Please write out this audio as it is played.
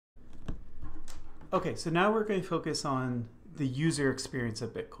Okay, so now we're going to focus on the user experience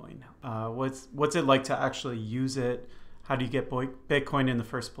of Bitcoin. What's it like to actually use it? How do you get Bitcoin in the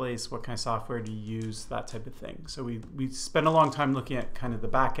first place? What kind of software do you use? That type of thing. So we spent a long time looking at kind of the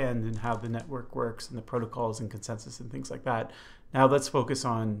back end and how the network works and the protocols and consensus and things like that. Now let's focus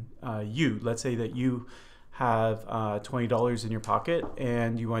on you. Let's say that you have $20 in your pocket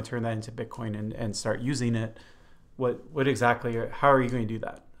and you want to turn that into Bitcoin and start using it. What exactly, how are you going to do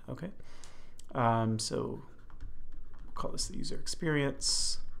that? Okay. So we'll call this the user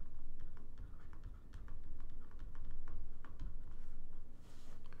experience.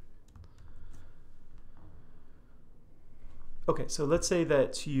 Okay, so let's say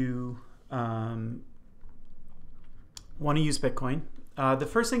that you want to use Bitcoin. The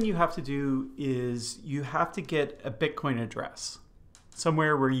first thing you have to do is you have to get a Bitcoin address,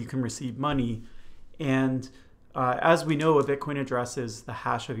 somewhere where you can receive money. And as we know, a Bitcoin address is the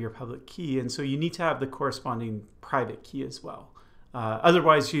hash of your public key, and so you need to have the corresponding private key as well.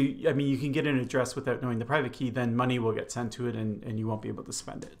 Otherwise, you can get an address without knowing the private key, then money will get sent to it and you won't be able to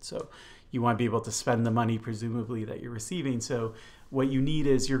spend it. So you want to be able to spend the money, presumably, that you're receiving. So what you need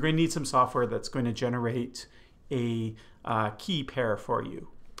is you're going to need some software that's going to generate a key pair for you,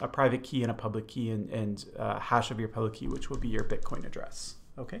 a private key and a public key, and hash of your public key, which will be your Bitcoin address.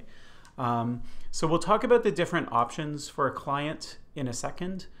 Okay. So we'll talk about the different options for a client in a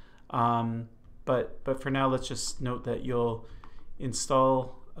second. But for now, let's just note that you'll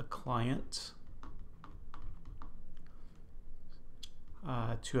install a client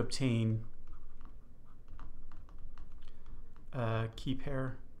to obtain a key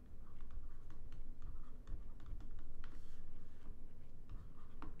pair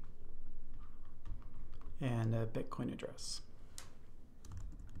and a Bitcoin address.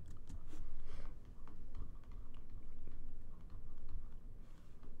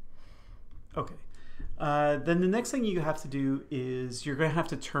 Okay. Then the next thing you have to do is you're going to have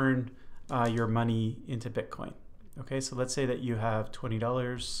to turn your money into Bitcoin. Okay, so let's say that you have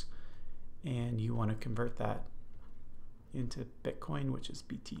 $20 and you want to convert that into Bitcoin, which is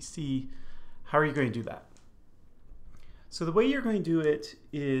BTC. How are you going to do that? So the way you're going to do it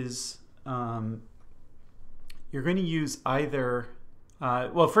is you're going to use either,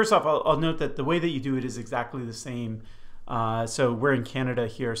 well, first off, I'll note that the way that you do it is exactly the same. So we're in Canada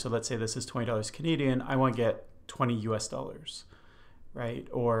here, so let's say this is $20 Canadian. I want to get 20 US dollars, right?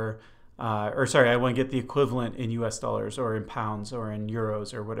 Or sorry, I want to get the equivalent in US dollars or in pounds or in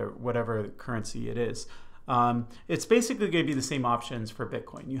euros or whatever currency it is. It's basically going to be the same options for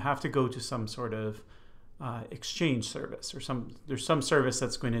Bitcoin. You have to go to some sort of exchange service, or there's some service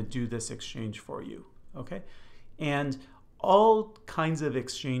that's going to do this exchange for you, okay? And all kinds of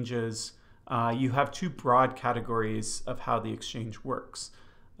exchanges, you have two broad categories of how the exchange works.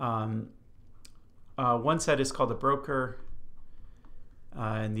 One set is called a broker,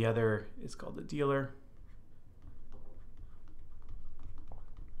 and the other is called a dealer.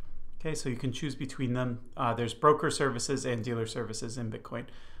 Okay, so you can choose between them. There's broker services and dealer services in Bitcoin.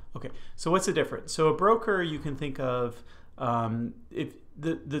 Okay, so what's the difference? So a broker, you can think of, if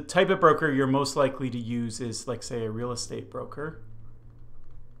the type of broker you're most likely to use is, like, say, a real estate broker.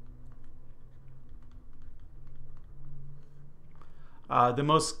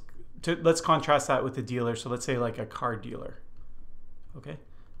 Let's contrast that with a dealer. So let's say like a car dealer. Okay.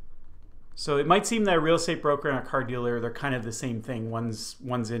 So it might seem that a real estate broker and a car dealer, they're kind of the same thing. One's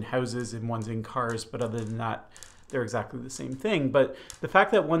in houses and one's in cars, but other than that, they're exactly the same thing. But the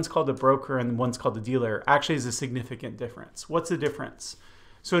fact that one's called a broker and one's called a dealer actually is a significant difference. What's the difference?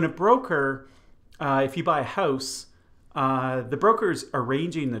 So in a broker, if you buy a house, the broker's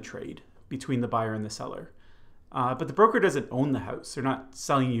arranging the trade between the buyer and the seller. But the broker doesn't own the house. They're not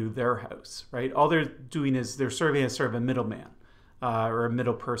selling you their house, right? All they're doing is they're serving as sort of a middleman or a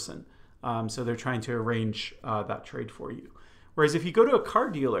middle person. So they're trying to arrange that trade for you. Whereas if you go to a car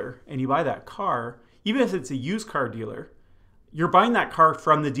dealer and you buy that car, even if it's a used car dealer, you're buying that car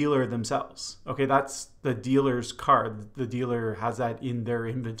from the dealer themselves. Okay, that's the dealer's car. The dealer has that in their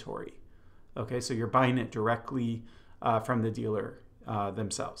inventory. Okay, so you're buying it directly from the dealer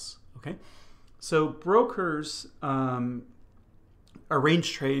themselves. Okay. So brokers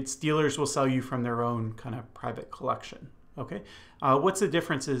arrange trades. Dealers will sell you from their own kind of private collection. Okay, what's the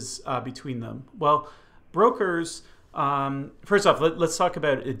differences between them? Well, brokers, first off, let's talk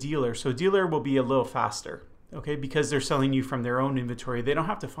about a dealer. So a dealer will be a little faster, okay, because they're selling you from their own inventory. They don't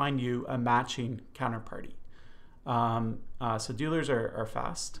have to find you a matching counterparty. So dealers are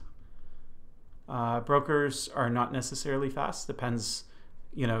fast. Brokers are not necessarily fast. Depends.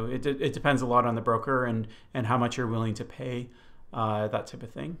 It depends a lot on the broker and how much you're willing to pay, that type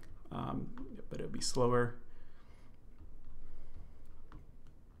of thing. but it'll be slower.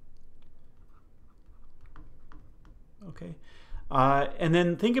 Okay. And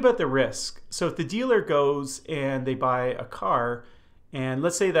then think about the risk. So if the dealer goes and they buy a car, and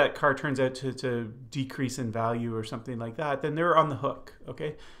let's say that car turns out to decrease in value or something like that, then they're on the hook,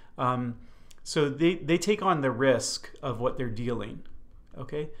 okay? So they take on the risk of what they're dealing,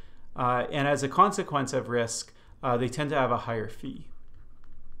 okay? And as a consequence of risk, they tend to have a higher fee.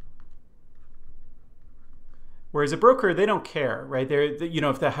 Whereas a broker, they don't care, right?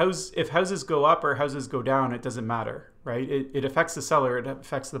 If houses go up or houses go down, it doesn't matter, right? It affects the seller, it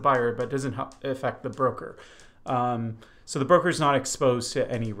affects the buyer, but it doesn't affect the broker. So the broker's not exposed to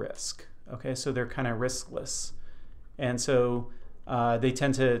any risk, okay? So they're kind of riskless. And so they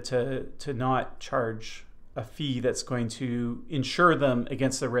tend to not charge a fee that's going to insure them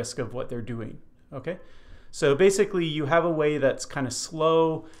against the risk of what they're doing, okay? So basically you have a way that's kind of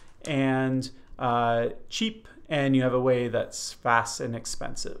slow and cheap, and you have a way that's fast and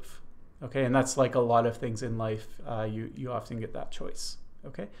expensive, okay? And that's like a lot of things in life. You often get that choice,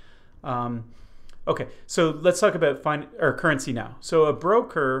 okay? Okay, so let's talk about currency now. So a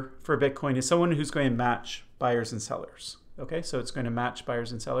broker for Bitcoin is someone who's going to match buyers and sellers, okay? So it's going to match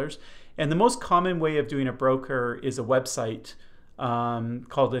buyers and sellers. And the most common way of doing a broker is a website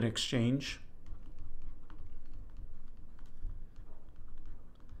called an exchange.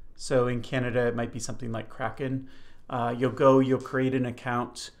 So in Canada, it might be something like Kraken. You'll create an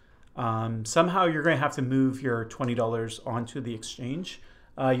account. Somehow you're going to have to move your $20 onto the exchange.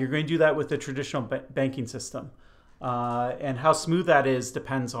 You're going to do that with the traditional banking system. And how smooth that is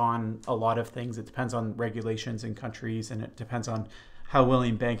depends on a lot of things. It depends on regulations in countries, and it depends on how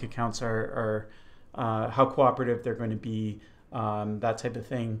willing bank accounts are, how cooperative they're going to be, that type of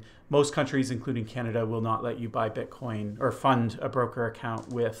thing. Most countries, including Canada, will not let you buy Bitcoin or fund a broker account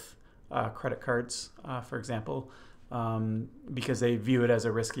with credit cards, for example, because they view it as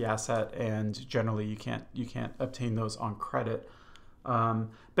a risky asset, and generally you can't obtain those on credit.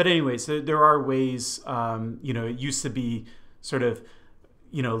 But anyways, there are ways. It used to be sort of,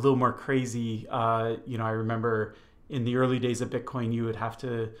 a little more crazy. I remember in the early days of Bitcoin, you would have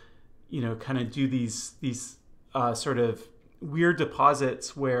to, kind of do these sort of weird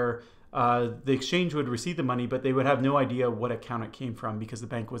deposits where the exchange would receive the money, but they would have no idea what account it came from because the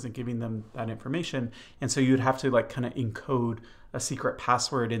bank wasn't giving them that information. And so you'd have to like kind of encode a secret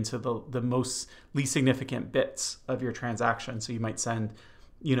password into the most least significant bits of your transaction. So you might send,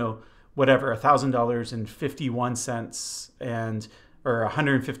 whatever, $1,000.51 or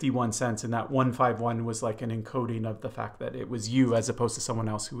 151 cents, and that 151 was like an encoding of the fact that it was you as opposed to someone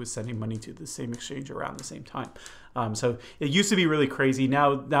else who was sending money to the same exchange around the same time. So it used to be really crazy.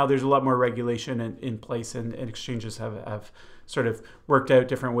 Now there's a lot more regulation in place, and exchanges have sort of worked out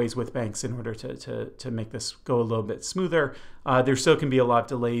different ways with banks in order to make this go a little bit smoother. There still can be a lot of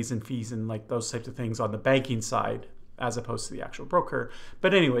delays and fees and like those types of things on the banking side as opposed to the actual broker.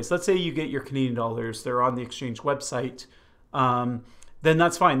 But anyways, let's say you get your Canadian dollars, they're on the exchange website. Then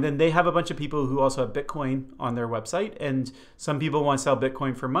that's fine. Then they have a bunch of people who also have Bitcoin on their website, and some people want to sell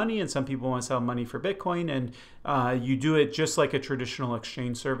Bitcoin for money, and some people want to sell money for Bitcoin, and you do it just like a traditional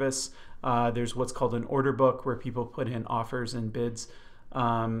exchange service. There's what's called an order book where people put in offers and bids,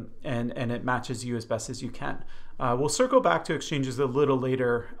 and it matches you as best as you can. We'll circle back to exchanges a little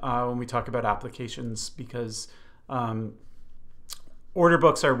later when we talk about applications, because order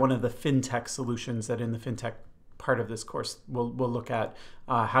books are one of the fintech solutions that in the fintech part of this course we'll look at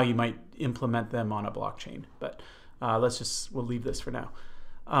how you might implement them on a blockchain, but we'll leave this for now.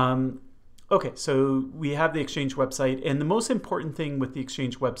 Okay, so we have the exchange website, and the most important thing with the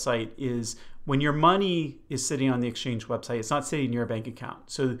exchange website is when your money is sitting on the exchange website, it's not sitting in your bank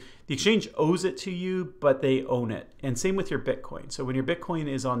account. So the exchange owes it to you, but they own it. And same with your Bitcoin. So when your Bitcoin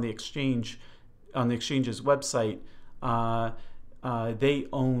is on the exchange's website, they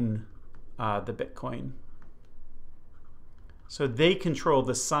own the Bitcoin. So they control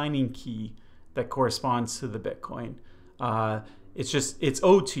the signing key that corresponds to the Bitcoin. It's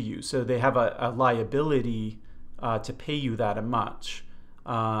owed to you. So they have a liability to pay you that much.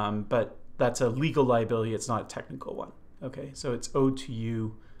 But that's a legal liability. It's not a technical one. Okay, so it's owed to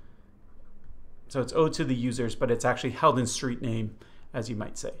you. So it's owed to the users, but it's actually held in street name, as you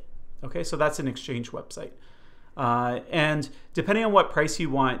might say. Okay, so that's an exchange website. And depending on what price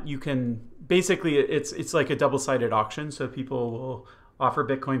you want, you can basically, it's like a double-sided auction. So people will offer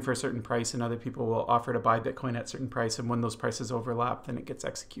Bitcoin for a certain price, and other people will offer to buy Bitcoin at a certain price. And when those prices overlap, then it gets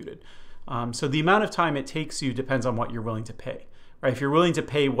executed. So the amount of time it takes you depends on what you're willing to pay. Right? If you're willing to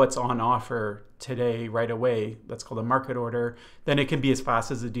pay what's on offer today, right away, that's called a market order, then it can be as fast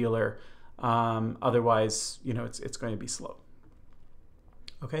as a dealer. Otherwise, it's going to be slow.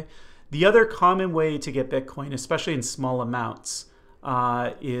 Okay. The other common way to get Bitcoin, especially in small amounts,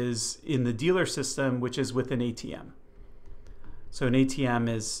 is in the dealer system, which is with an ATM. So an ATM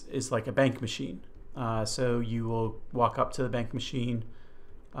is like a bank machine. So you will walk up to the bank machine.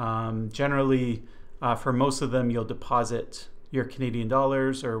 Generally, for most of them, you'll deposit your Canadian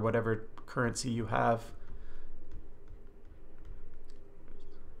dollars or whatever currency you have.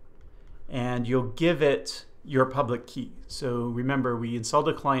 And you'll give it your public key. So remember, we installed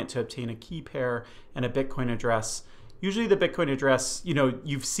a client to obtain a key pair and a Bitcoin address. Usually the Bitcoin address,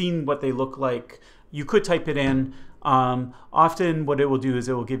 you've seen what they look like. You could type it in. Often what it will do is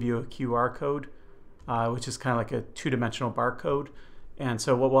it will give you a QR code, which is kind of like a two-dimensional barcode. And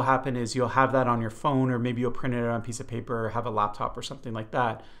so what will happen is you'll have that on your phone, or maybe you'll print it on a piece of paper or have a laptop or something like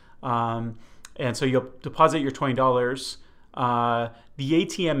that. And so you'll deposit your $20. The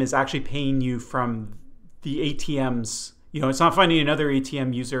ATM is actually paying you from the ATM's, it's not finding another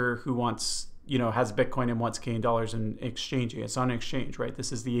ATM user who wants, has Bitcoin and wants Canadian dollars and exchanging. It's on an exchange, right?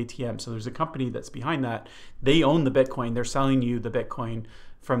 This is the ATM. So there's a company that's behind that. They own the Bitcoin. They're selling you the Bitcoin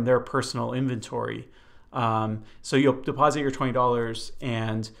from their personal inventory. So you'll deposit your $20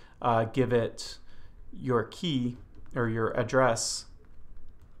 and give it your key or your address,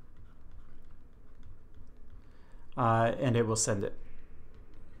 and it will send it.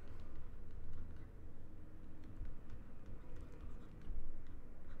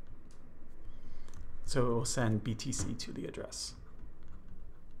 So it will send BTC to the address.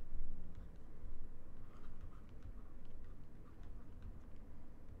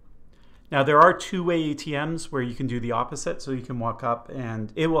 Now there are two-way ATMs where you can do the opposite. So you can walk up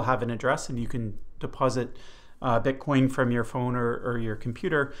and it will have an address and you can deposit Bitcoin from your phone or your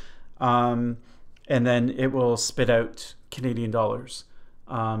computer. And then it will spit out Canadian dollars.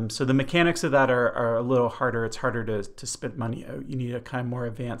 So the mechanics of that are a little harder. It's harder to spit money out. You need a kind of more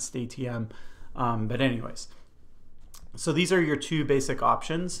advanced ATM. But anyways, so these are your two basic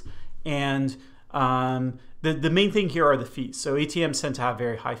options. And the main thing here are the fees. So ATMs tend to have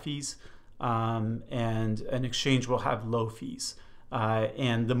very high fees, and an exchange will have low fees.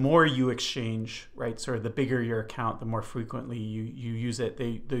 And the more you exchange, right, sort of the bigger your account, the more frequently you use it,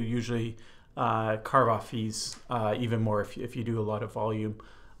 they usually carve off fees even more if you do a lot of volume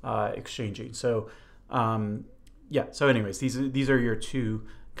exchanging. So yeah, so anyways, these are your two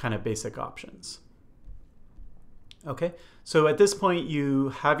kind of basic options. Okay, so at this point you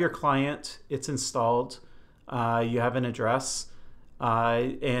have your client, it's installed, you have an address,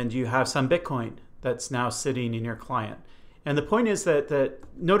 and you have some Bitcoin that's now sitting in your client. And the point is that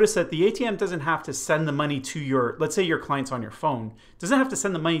notice that the ATM doesn't have to send the money to your, let's say your client's on your phone, doesn't have to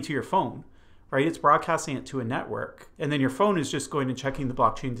send the money to your phone, right? It's broadcasting it to a network, and then your phone is just going and checking the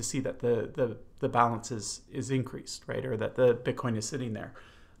blockchain to see that the balance is increased, right? Or that the Bitcoin is sitting there.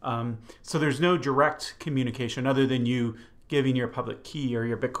 So there's no direct communication other than you giving your public key or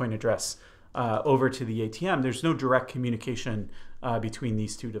your Bitcoin address over to the ATM. There's no direct communication between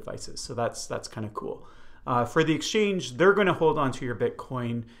these two devices. So that's kind of cool. For the exchange, they're going to hold on to your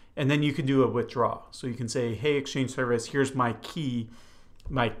Bitcoin, and then you can do a withdrawal. So you can say, hey, exchange service, here's my key,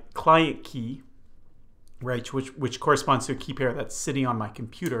 my client key, right, which corresponds to a key pair that's sitting on my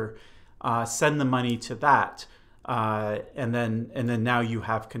computer. Send the money to that. And then now you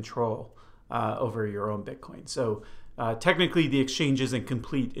have control over your own Bitcoin. So technically the exchange isn't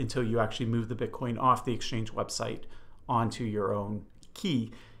complete until you actually move the Bitcoin off the exchange website onto your own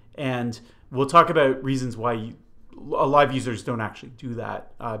key. And we'll talk about reasons why a lot of users don't actually do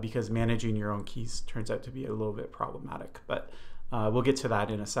that because managing your own keys turns out to be a little bit problematic. But we'll get to that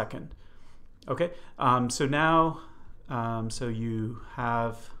in a second. Okay, so now, so you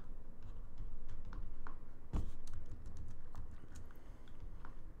have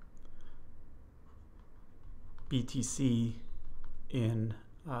BTC in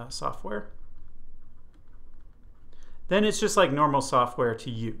software. Then it's just like normal software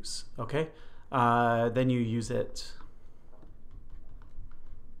to use, okay? Then you use it.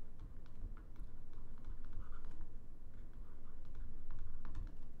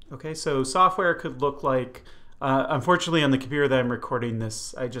 Okay, so software could look like, unfortunately on the computer that I'm recording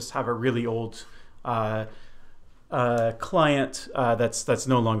this, I just have a really old client that's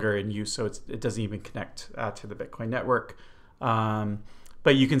no longer in use, so it doesn't even connect to the Bitcoin network.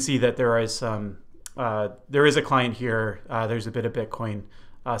 But you can see that there is a client here. There's a bit of Bitcoin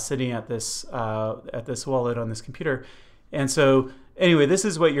sitting at this wallet on this computer, and so anyway, this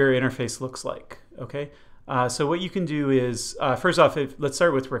is what your interface looks like. Okay, so what you can do is first off, let's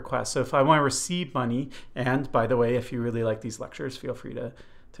start with requests. So if I want to receive money, and by the way, if you really like these lectures, feel free to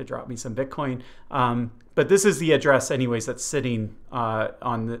to drop me some Bitcoin. But this is the address anyways that's sitting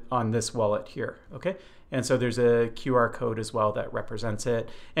on this wallet here, okay? And so there's a QR code as well that represents it.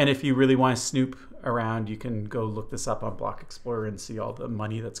 And if you really want to snoop around, you can go look this up on Block Explorer and see all the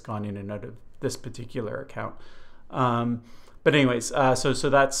money that's gone in and out of this particular account. But anyways, so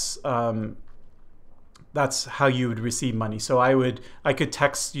that's how you would receive money. So I could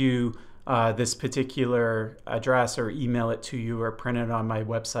text you this particular address or email it to you or print it on my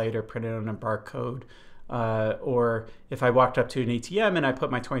website or print it on a barcode. Or if I walked up to an ATM and I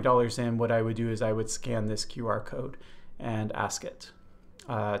put my $20 in, what I would do is I would scan this QR code and ask it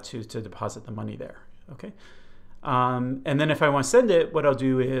to deposit the money there, okay? And then if I want to send it, what I'll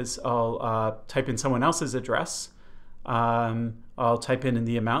do is I'll type in someone else's address. I'll type in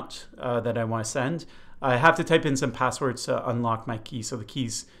the amount that I want to send. I have to type in some passwords to unlock my key, so the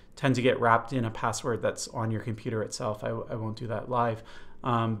keys tend to get wrapped in a password that's on your computer itself. I won't do that live.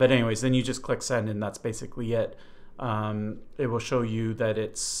 But anyways, then you just click send and that's basically it. It will show you that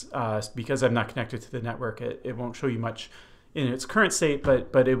it's, because I'm not connected to the network, it won't show you much in its current state,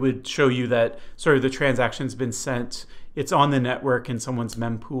 but it would show you that sort of the transaction's been sent, it's on the network in someone's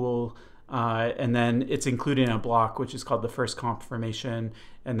mempool, and then it's included in a block, which is called the first confirmation.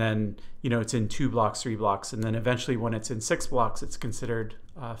 And then, it's in 2 blocks, 3 blocks. And then eventually when it's in 6 blocks, it's considered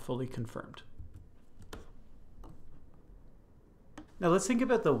fully confirmed. Now let's think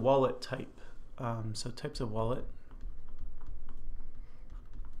about the wallet type. So types of wallet.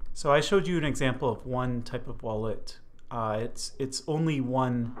 So I showed you an example of one type of wallet. It's only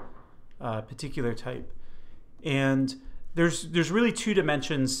one particular type. And there's really 2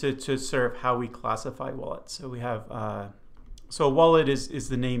 dimensions to sort of how we classify wallets. So we have, so a wallet is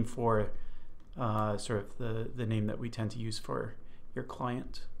the name for sort of the name that we tend to use for your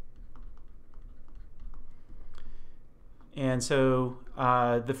client. And so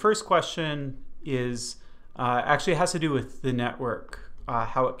the first question is actually has to do with the network,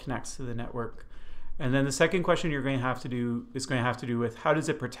 how it connects to the network. And then the second question you're going to have to do is going to have to do with how does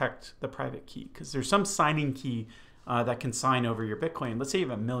it protect the private key? Because there's some signing key that can sign over your Bitcoin. Let's say you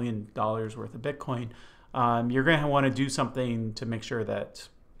have $1 million worth of Bitcoin. You're going to want to do something to make sure that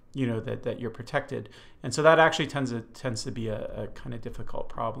that you're protected. And so that actually tends to be a kind of difficult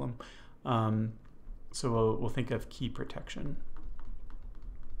problem. So we'll think of key protection.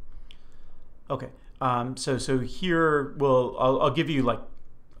 Okay, so here I'll give you like,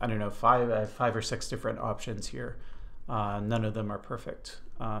 I don't know, 5 or 6 different options here. None of them are perfect.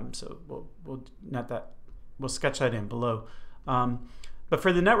 So we'll sketch that in below. But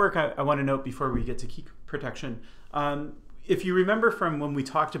for the network, I want to note before we get to key protection, if you remember from when we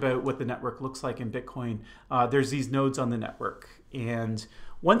talked about what the network looks like in Bitcoin, there's these nodes on the network. And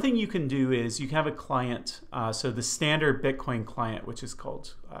one thing you can do is you can have a client, so the standard Bitcoin client, which is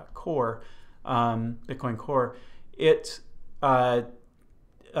called Core, Bitcoin Core, it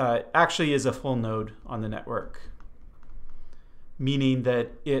actually is a full node on the network, meaning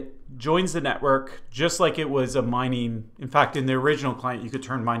that it joins the network just like it was a mining. In fact, in the original client, you could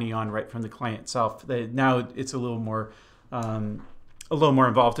turn mining on right from the client itself. Now it's a little more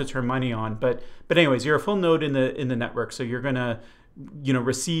involved to turn mining on. But anyways, you're a full node in the network, so you're gonna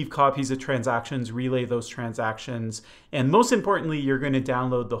receive copies of transactions, relay those transactions, and most importantly, you're going to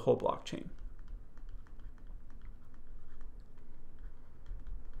download the whole blockchain.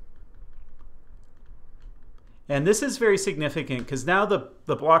 And this is very significant because now the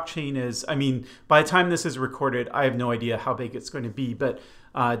blockchain is, I mean, by the time this is recorded, I have no idea how big it's going to be, but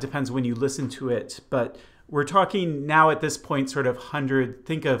it depends when you listen to it. But we're talking now at this point sort of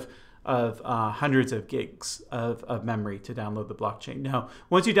think of hundreds of gigs of memory to download the blockchain. Now,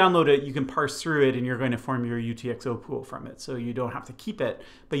 once you download it, you can parse through it and you're going to form your UTXO pool from it. So you don't have to keep it,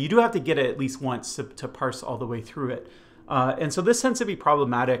 but you do have to get it at least once to parse all the way through it. And so this tends to be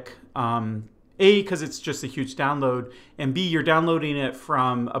problematic. A, because it's just a huge download, and B, you're downloading it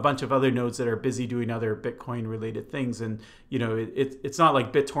from a bunch of other nodes that are busy doing other Bitcoin related things. And, it's not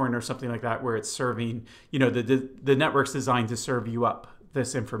like BitTorrent or something like that where it's serving, the network's designed to serve you up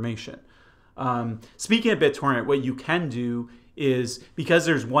this information. Speaking of BitTorrent, what you can do is, because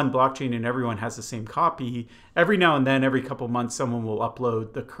there's one blockchain and everyone has the same copy, every now and then, every couple months, someone will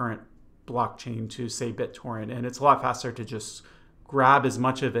upload the current blockchain to, say, BitTorrent. And it's a lot faster to just grab as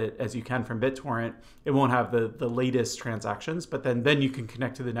much of it as you can from BitTorrent. It won't have the latest transactions, but then you can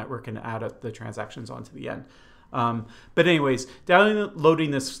connect to the network and add up the transactions onto the end. But anyways,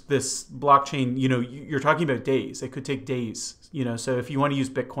 downloading this blockchain, you're talking about days. It could take days, so if you want to use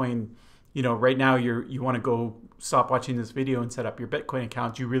Bitcoin, right now you want to go stop watching this video and set up your Bitcoin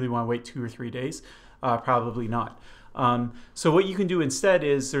account. Do you really want to wait 2 or 3 days? Probably not. So what you can do instead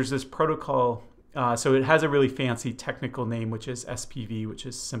is there's this protocol. So it has a really fancy technical name, which is SPV, which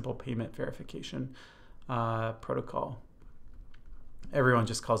is Simple Payment Verification Protocol. Everyone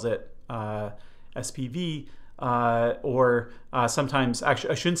just calls it SPV, or sometimes,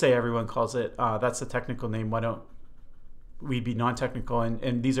 actually, I shouldn't say everyone calls it. That's the technical name. Why don't we be non-technical?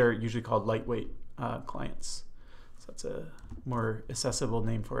 And these are usually called lightweight clients. So that's a more accessible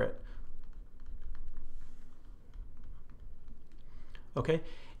name for it. Okay,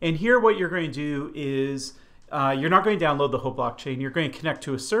 and here what you're going to do is you're not going to download the whole blockchain. You're going to connect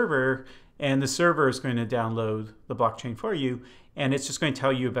to a server, and the server is going to download the blockchain for you, and it's just going to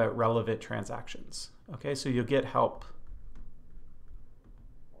tell you about relevant transactions. Okay, so you'll get help.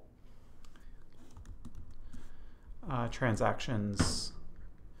 Transactions.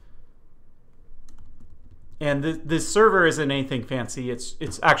 And this server isn't anything fancy.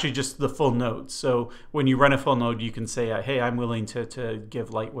 It's actually just the full nodes. So when you run a full node, you can say, hey, I'm willing to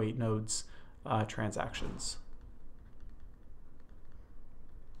give lightweight nodes transactions.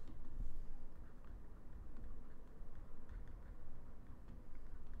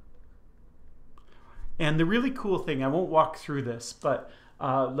 And the really cool thing, I won't walk through this, but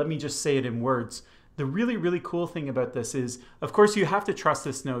let me just say it in words. The really, really cool thing about this is, of course, you have to trust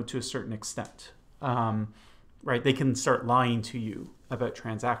this node to a certain extent. Right? They can start lying to you about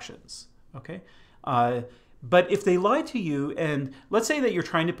transactions, okay? But if they lie to you, and let's say that you're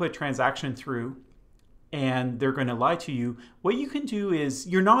trying to put a transaction through and they're going to lie to you, what you can do is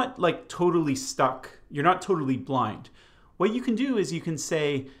you're not like totally stuck. You're not totally blind. What you can do is you can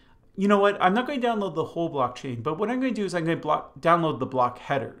say, you know what, I'm not going to download the whole blockchain, but what I'm going to do is I'm going to download the block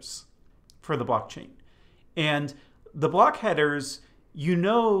headers for the blockchain. And the block headers, you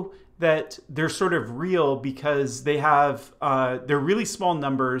know that they're sort of real because they have, they're really small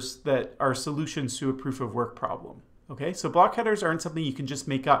numbers that are solutions to a proof of work problem. Okay, so block headers aren't something you can just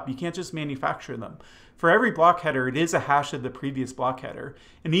make up. You can't just manufacture them. For every block header, it is a hash of the previous block header.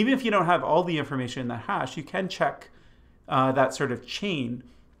 And even if you don't have all the information in that hash, you can check that sort of chain.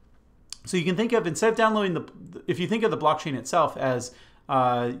 So you can think of, instead of downloading if you think of the blockchain itself as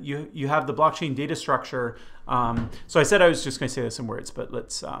you have the blockchain data structure. So I said I was just going to say this in words, but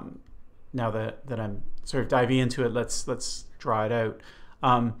let's, now that I'm sort of diving into it, let's draw it out.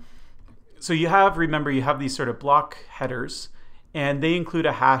 So you have, remember, you have these sort of block headers, and they include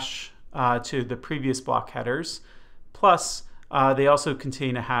a hash to the previous block headers. Plus, they also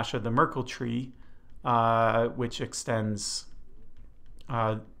contain a hash of the Merkle tree, which extends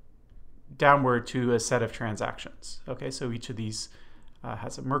downward to a set of transactions. Okay, so each of these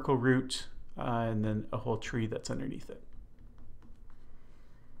has a Merkle root and then a whole tree that's underneath it.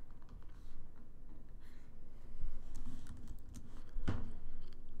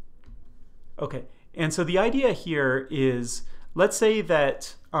 Okay, and so the idea here is, let's say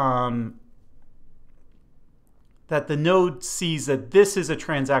that that the node sees that this is a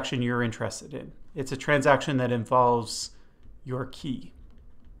transaction you're interested in. It's a transaction that involves your key.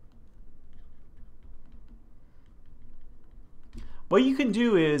 What you can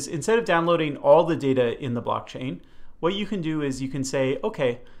do is, instead of downloading all the data in the blockchain, what you can do is you can say,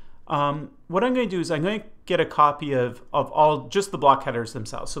 okay, what I'm going to do is I'm going to get a copy of all just the block headers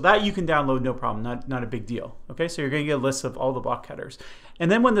themselves. So that you can download, no problem, not a big deal. Okay, so you're going to get a list of all the block headers.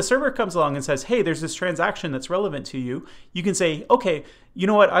 And then when the server comes along and says, hey, there's this transaction that's relevant to you, you can say, okay, you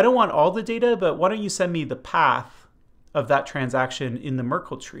know what, I don't want all the data, but why don't you send me the path of that transaction in the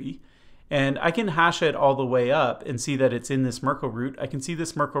Merkle tree? And I can hash it all the way up and see that it's in this Merkle root. I can see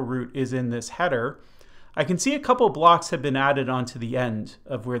this Merkle root is in this header. I can see a couple blocks have been added onto the end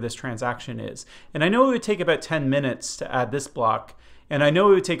of where this transaction is. And I know it would take about 10 minutes to add this block. And I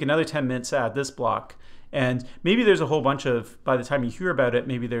know it would take another 10 minutes to add this block. And maybe there's a whole bunch of, by the time you hear about it,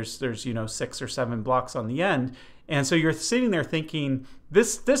 maybe there's you know, 6 or 7 blocks on the end. And so you're sitting there thinking,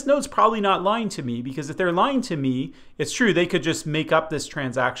 this node's probably not lying to me, because if they're lying to me, it's true, they could just make up this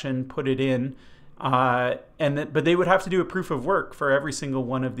transaction, put it in, but they would have to do a proof of work for every single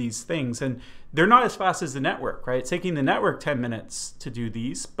one of these things. And they're not as fast as the network, right? It's taking the network 10 minutes to do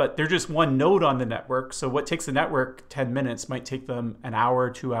these, but they're just one node on the network. So what takes the network 10 minutes might take them an hour,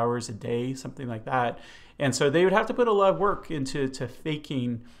 2 hours a day, something like that. And so they would have to put a lot of work into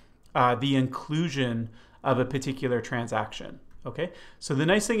faking the inclusion of a particular transaction. Okay, so the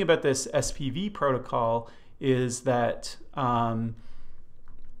nice thing about this SPV protocol is that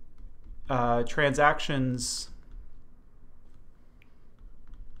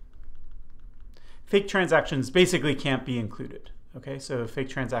fake transactions basically can't be included. Okay, so fake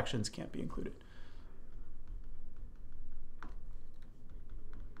transactions can't be included.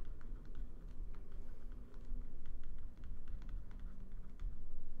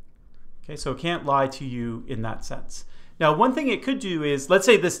 Okay, so it can't lie to you in that sense. Now, one thing it could do is, let's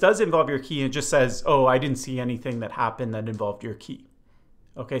say this does involve your key and it just says, oh, I didn't see anything that happened that involved your key.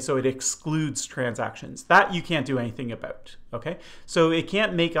 Okay, so it excludes transactions. That you can't do anything about. Okay, so it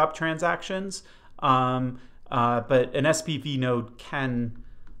can't make up transactions, but an SPV node can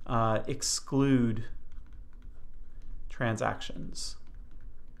exclude transactions.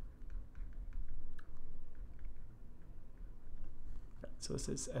 So this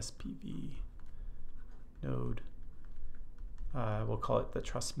is SPV node. We'll call it the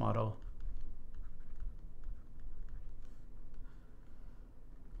trust model.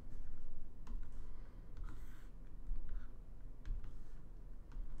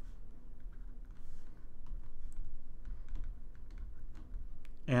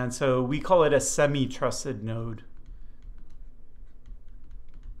 And so we call it a semi-trusted node.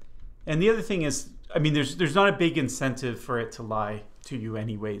 And the other thing is, I mean, there's not a big incentive for it to lie to you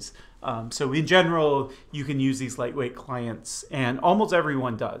anyways. So in general, you can use these lightweight clients, and almost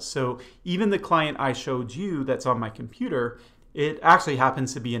everyone does. So even the client I showed you that's on my computer, it actually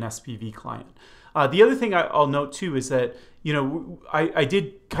happens to be an SPV client. The other thing I'll note too is that, you know, I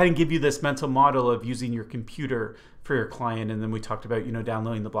did kind of give you this mental model of using your computer for your client, and then we talked about, you know,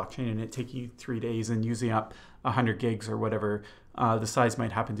 downloading the blockchain and it taking you 3 days and using up 100 gigs or whatever the size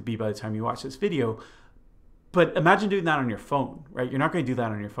might happen to be by the time you watch this video. But imagine doing that on your phone, right? You're not going to do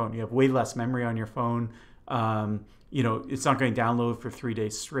that on your phone. You have way less memory on your phone. You know, it's not going to download for 3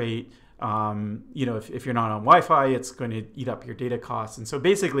 days straight. You know, if you're not on Wi-Fi, it's going to eat up your data costs. And so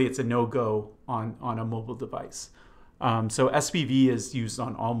basically it's a no-go on a mobile device. So SPV is used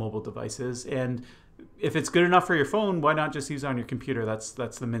on all mobile devices. And if it's good enough for your phone, why not just use it on your computer? That's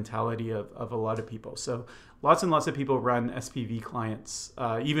the mentality of a lot of people. So lots and lots of people run SPV clients,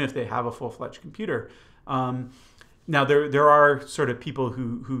 even if they have a full-fledged computer. Now, there are sort of people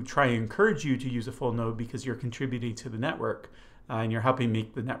who try and encourage you to use a full node because you're contributing to the network and you're helping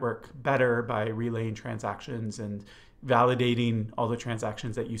make the network better by relaying transactions and validating all the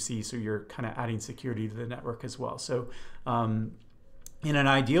transactions that you see. So you're kind of adding security to the network as well. So in an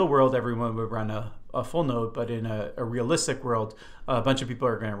ideal world, everyone would run a full node, but in a realistic world, a bunch of people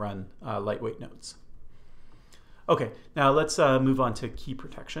are going to run lightweight nodes. Okay, now let's move on to key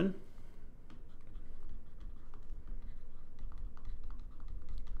protection.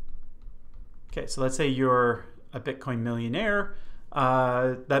 Okay, so let's say you're a Bitcoin millionaire.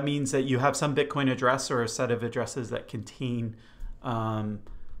 That means that you have some Bitcoin address or a set of addresses that contain a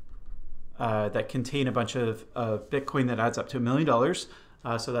bunch of Bitcoin that adds up to $1 million.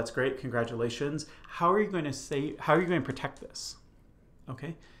 So that's great. Congratulations. How are you going to protect this?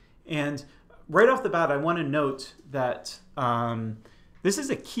 Okay, and right off the bat, I want to note that this is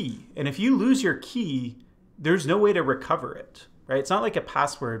a key, and if you lose your key, there's no way to recover it. Right? It's not like a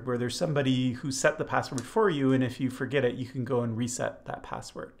password where there's somebody who set the password for you, and if you forget it, you can go and reset that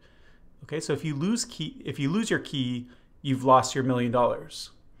password. Okay, so if you lose your key, you've lost your $1 million.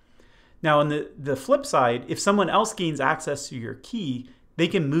 Now, on the flip side, if someone else gains access to your key, they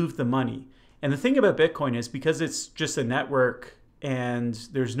can move the money. And the thing about Bitcoin is because it's just a network and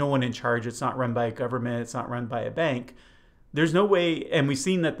there's no one in charge, it's not run by a government, it's not run by a bank, there's no way, and we've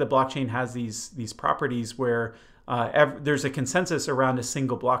seen that the blockchain has these properties where there's a consensus around a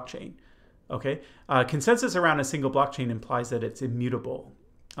single blockchain. Okay, consensus around a single blockchain implies that it's immutable,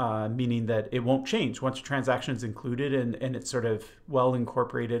 meaning that it won't change once a transaction is included and it's sort of well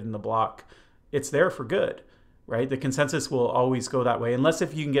incorporated in the block. It's there for good, right? The consensus will always go that way, unless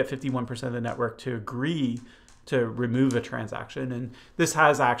if you can get 51% of the network to agree to remove a transaction. And this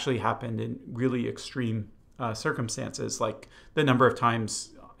has actually happened in really extreme circumstances, like the number of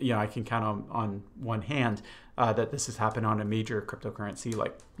times, you know, I can count on one hand that this has happened on a major cryptocurrency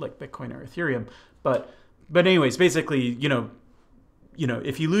like Bitcoin or Ethereum. But anyways, basically, you know,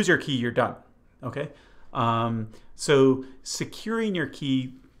 if you lose your key, you're done. Okay, so securing your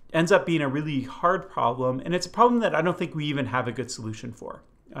key ends up being a really hard problem, and it's a problem that I don't think we even have a good solution for.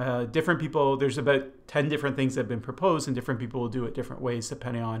 Different people, there's about 10 different things that have been proposed, and different people will do it different ways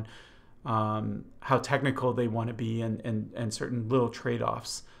depending on how technical they want to be and certain little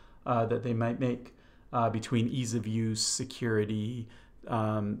trade-offs that they might make between ease of use, security,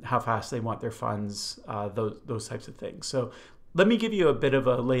 how fast they want their funds, those types of things. So let me give you a bit of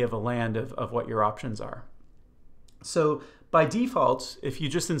a lay of the land of what your options are. So by default, if you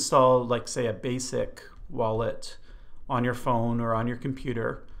just install, like, say, a basic wallet on your phone or on your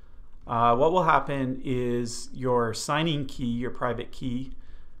computer, what will happen is your signing key, your private key,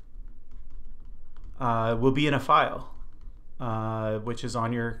 will be in a file, which is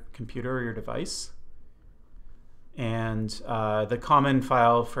on your computer or your device. And the common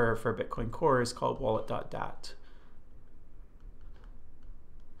file for Bitcoin Core is called wallet.dat.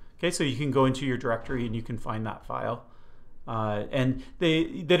 Okay, so you can go into your directory and you can find that file. And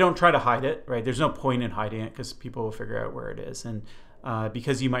they don't try to hide it, right? There's no point in hiding it because people will figure out where it is. And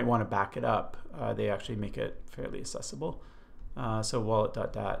because you might want to back it up, they actually make it fairly accessible. So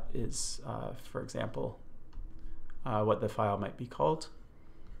wallet.dat is, for example, what the file might be called.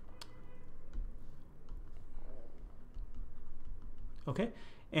 Okay,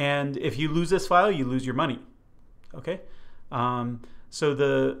 and if you lose this file, you lose your money. Okay. So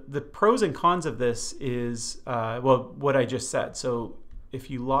the pros and cons of this is, well, what I just said. So if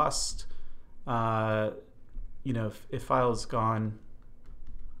you lost, you know, if file's gone,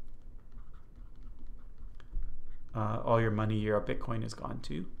 all your money, your Bitcoin is gone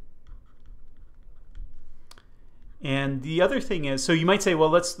too. And the other thing is, so you might say, well,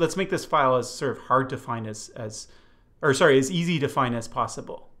 let's make this file as sort of hard to find as easy to find as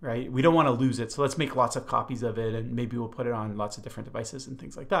possible, right? We don't want to lose it, so let's make lots of copies of it, and maybe we'll put it on lots of different devices and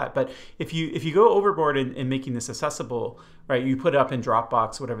things like that. But if you go overboard in making this accessible, right, you put it up in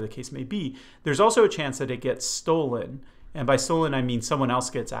Dropbox, whatever the case may be, there's also a chance that it gets stolen. And by stolen, I mean someone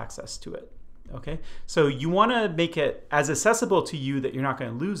else gets access to it, okay? So you want to make it as accessible to you that you're not going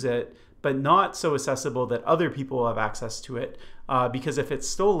to lose it, but not so accessible that other people will have access to it, because if it's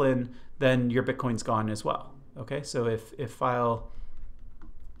stolen, then your Bitcoin's gone as well. Okay, so if file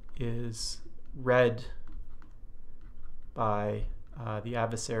is read by the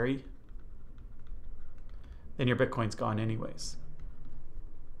adversary, then your Bitcoin's gone anyways.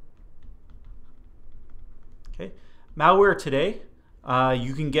 Okay, malware today,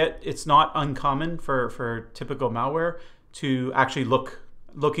 you can get, it's not uncommon for typical malware to actually look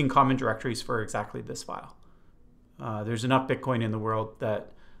in common directories for exactly this file. There's enough Bitcoin in the world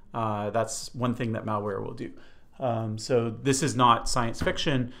that that's one thing that malware will do. So this is not science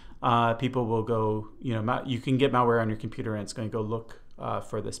fiction. People will go, you know, you can get malware on your computer and it's going to go look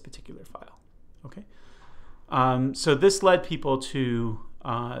for this particular file. Okay. So this led people to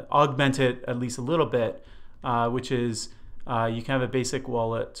augment it at least a little bit, which is you can have a basic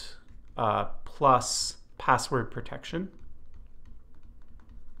wallet plus password protection.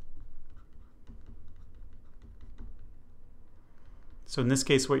 So in this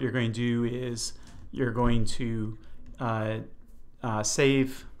case, what you're going to do is you're going to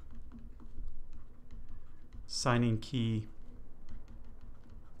save signing key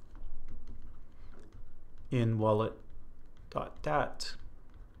in wallet.dat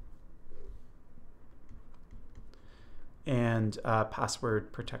and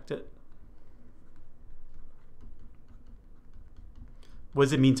password protect it. What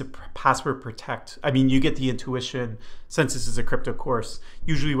does it mean to password protect? I mean, you get the intuition, since this is a crypto course,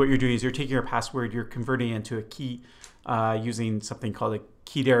 usually what you're doing is you're taking your password, you're converting it into a key using something called a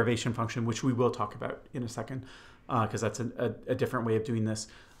key derivation function, which we will talk about in a second, because that's a different way of doing this.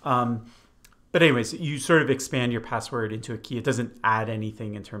 But anyways, you sort of expand your password into a key. It doesn't add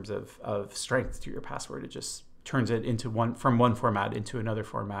anything in terms of strength to your password. It just turns it into from one format into another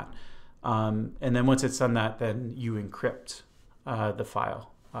format. And then once it's done that, then you encrypt the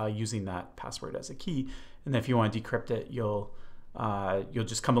file using that password as a key. And then if you want to decrypt it, you'll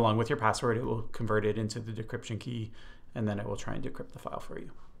just come along with your password. It will convert it into the decryption key, and then it will try and decrypt the file for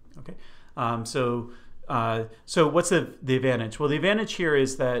you. Okay. So what's the advantage? Well, the advantage here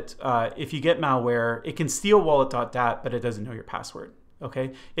is that if you get malware, it can steal wallet.dat, but it doesn't know your password.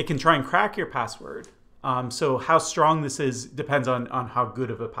 Okay. It can try and crack your password. So how strong this is depends on how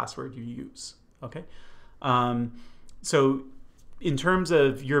good of a password you use. Okay. So in terms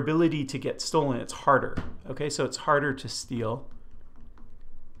of your ability to get stolen, it's harder. Okay, so it's harder to steal.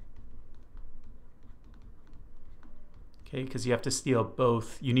 Okay, because you have to steal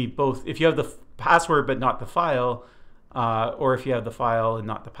both. You need both. If you have the password but not the file, or if you have the file and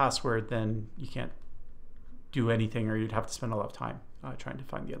not the password, then you can't do anything, or you'd have to spend a lot of time trying to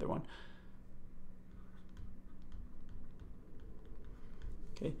find the other one.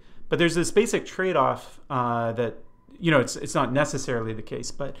 Okay, but there's this basic trade-off that, you know, it's not necessarily the case,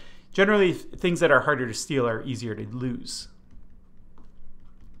 but generally things that are harder to steal are easier to lose.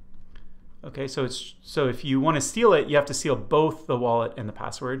 Okay, so if you want to steal it, you have to steal both the wallet and the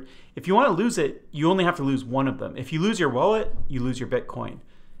password. If you want to lose it, you only have to lose one of them. If you lose your wallet, you lose your Bitcoin,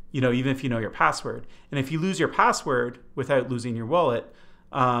 you know, even if you know your password. And if you lose your password without losing your wallet,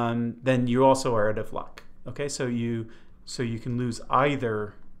 then you also are out of luck. Okay, so you can lose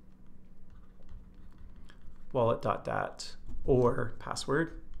either wallet.dat or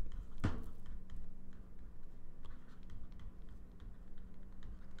password.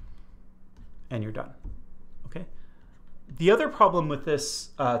 And you're done. Okay. The other problem with this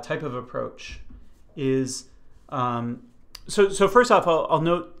type of approach is, so first off,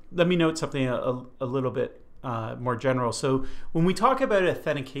 let me note something a little bit more general. So when we talk about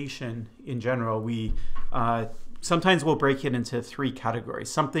authentication in general, we sometimes we'll break it into three categories: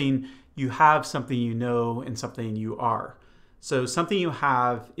 something you have, something you know, and something you are. So something you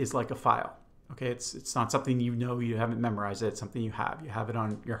have is like a file. Okay, it's not something you know, you haven't memorized it. It's something you have. You have it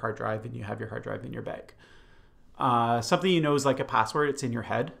on your hard drive, and you have your hard drive in your bag. Something you know is like a password. It's in your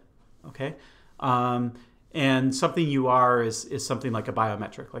head. Okay, and something you are is something like a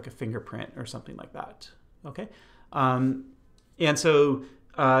biometric, like a fingerprint or something like that. Okay, and so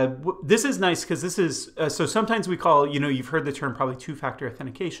this is nice because this is so sometimes we call, you've heard the term probably two-factor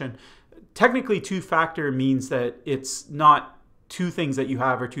authentication. Technically, two-factor means that it's not two things that you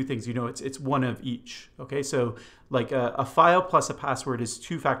have or two things you know. It's one of each. Okay, so like a file plus a password is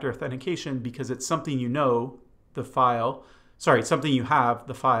two-factor authentication because it's something you know, the file. Sorry, something you have,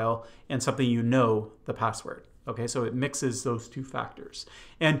 the file, and something you know, the password. Okay, so it mixes those two factors.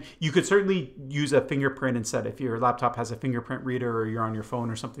 And you could certainly use a fingerprint instead. If your laptop has a fingerprint reader or you're on your phone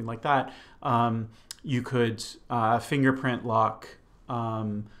or something like that, you could fingerprint lock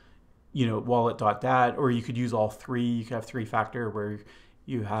wallet.dat, or you could use all three. You could have three-factor where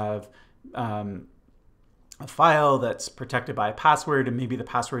you have a file that's protected by a password, and maybe the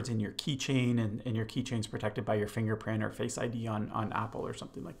password's in your keychain, and your keychain's protected by your fingerprint or Face ID on Apple or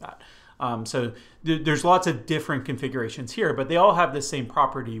something like that. So there's lots of different configurations here, but they all have the same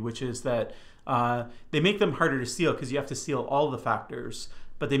property, which is that they make them harder to steal because you have to steal all the factors,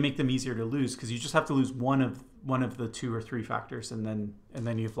 but they make them easier to lose because you just have to lose one of the two or three factors, and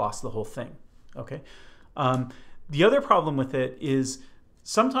then you've lost the whole thing. Okay. The other problem with it is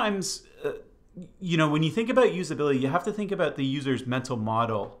sometimes when you think about usability, you have to think about the user's mental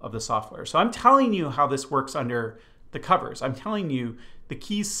model of the software. So I'm telling you how this works under the covers. I'm telling you the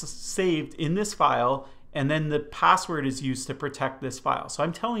key's saved in this file, and then the password is used to protect this file. So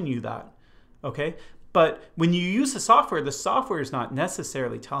I'm telling you that, okay? But when you use the software is not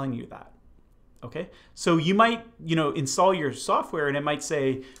necessarily telling you that, okay? So you might, install your software, and it might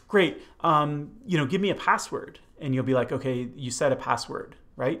say, great, give me a password. And you'll be like, okay, you set a password,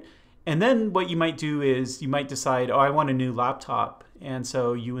 right? And then what you might do is you might decide, oh, I want a new laptop. And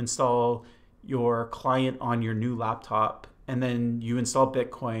so you install your client on your new laptop, and then you install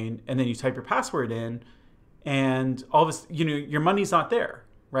Bitcoin, and then you type your password in, and all of this, your money's not there,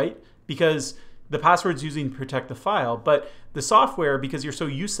 right? Because the password's using to protect the file, but the software, because you're so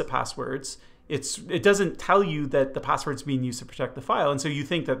used to passwords, it doesn't tell you that the password's being used to protect the file, and so you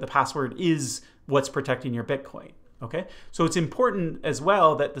think that the password is what's protecting your Bitcoin. Okay, so it's important as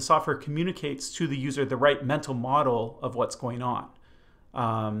well that the software communicates to the user the right mental model of what's going on.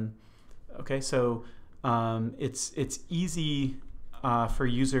 Okay, so it's easy for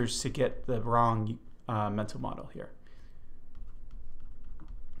users to get the wrong mental model here.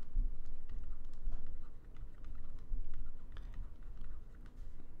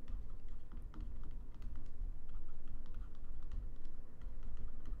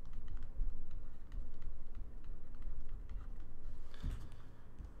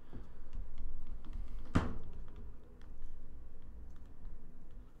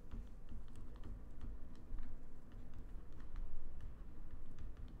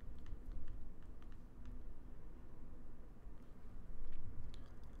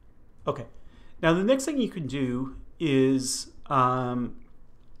 Okay, now the next thing you can do is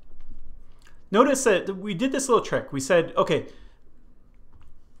notice that we did this little trick. We said, okay,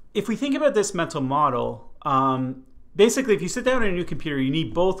 if we think about this mental model, basically if you sit down on a new computer, you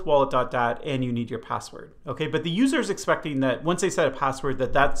need both wallet.dat and you need your password. Okay, but the user is expecting that once they set a password,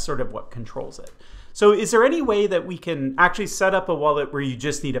 that's sort of what controls it. So is there any way that we can actually set up a wallet where you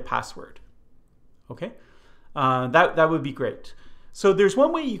just need a password? Okay, that would be great. So there's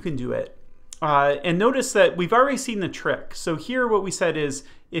one way you can do it, and notice that we've already seen the trick. So here what we said is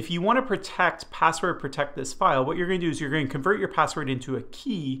if you want to password protect this file, what you're going to do is you're going to convert your password into a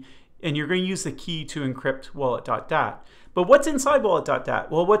key, and you're going to use the key to encrypt wallet.dat. But what's inside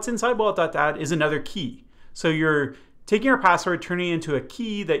wallet.dat? Well, what's inside wallet.dat is another key. So you're taking your password, turning it into a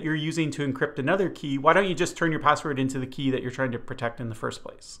key that you're using to encrypt another key. Why don't you just turn your password into the key that you're trying to protect in the first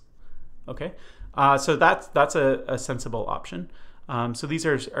place? Okay, so that's a sensible option. So these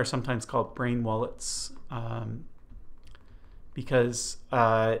are sometimes called brain wallets because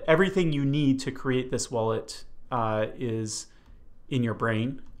everything you need to create this wallet is in your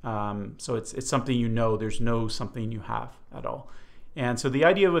brain. So it's something you know. There's no something you have at all. And so the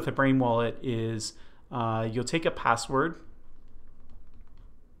idea with a brain wallet is you'll take a password,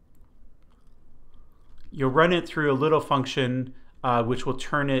 you'll run it through a little function which will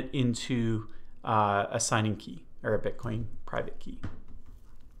turn it into a signing key or a Bitcoin private key.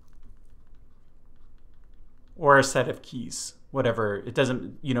 Or a set of keys, whatever. It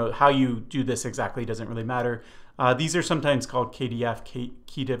doesn't, how you do this exactly doesn't really matter. These are sometimes called KDF, key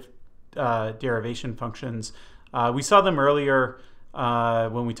derivation functions. We saw them earlier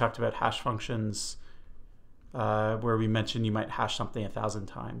when we talked about hash functions, where we mentioned you might hash something 1,000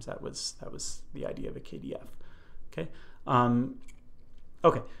 times. That was the idea of a KDF. Okay.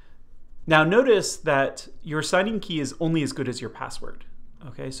 Okay. Now notice that your signing key is only as good as your password.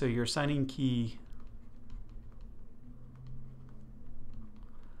 Okay, so your signing key,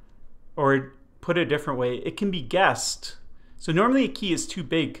 or put it a different way, it can be guessed. So normally a key is too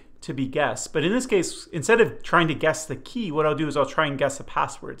big to be guessed, but in this case, instead of trying to guess the key, what I'll do is I'll try and guess a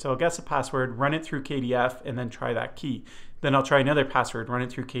password. So I'll guess a password, run it through KDF, and then try that key. Then I'll try another password, run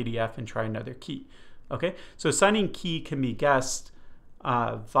it through KDF, and try another key. Okay, so signing key can be guessed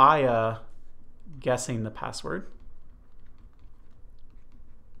via guessing the password.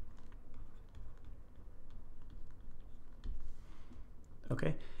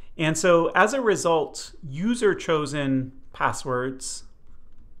 Okay, and so as a result, user-chosen passwords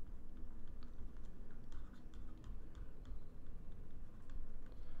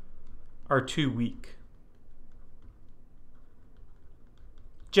are too weak.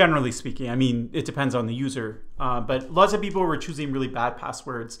 Generally speaking, I mean, it depends on the user, but lots of people were choosing really bad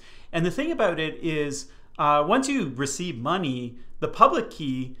passwords. And the thing about it is, once you receive money, the public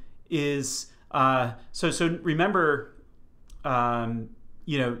key is, so remember, if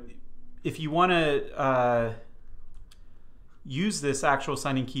you want to use this actual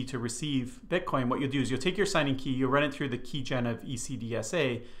signing key to receive Bitcoin, what you'll do is you'll take your signing key, you'll run it through the keygen of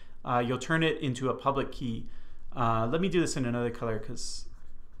ECDSA, you'll turn it into a public key. Let me do this in another color because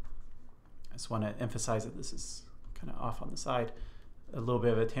I just want to emphasize that this is kind of off on the side, a little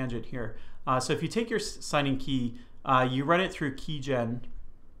bit of a tangent here. So if you take your signing key, you run it through keygen,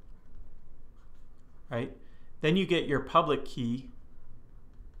 right? Then you get your public key,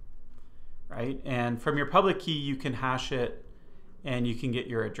 right? And from your public key, you can hash it and you can get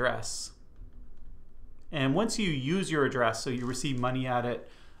your address. And once you use your address, so you receive money at it,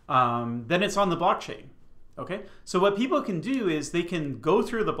 then it's on the blockchain. Okay, so what people can do is they can go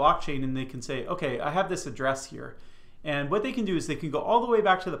through the blockchain and they can say, okay, I have this address here. And what they can do is they can go all the way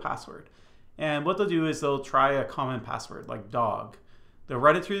back to the password. And what they'll do is they'll try a common password like dog. They'll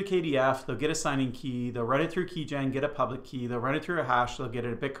run it through the KDF, they'll get a signing key, they'll run it through keygen, get a public key, they'll run it through a hash, they'll get a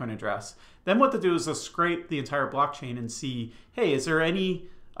Bitcoin address. Then what they'll do is they'll scrape the entire blockchain and see, hey, is there any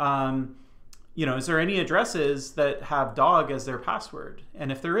addresses that have dog as their password?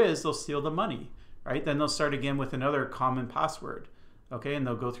 And if there is, they'll steal the money. Right? Then they'll start again with another common password, okay? And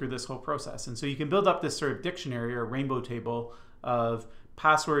they'll go through this whole process. And so you can build up this sort of dictionary or rainbow table of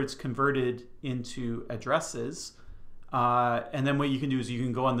passwords converted into addresses. And then what you can do is you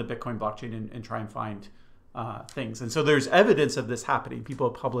can go on the Bitcoin blockchain and try and find things. And so there's evidence of this happening. People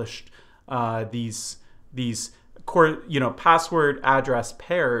have published these core, password address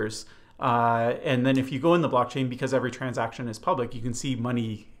pairs. And then if you go in the blockchain, because every transaction is public, you can see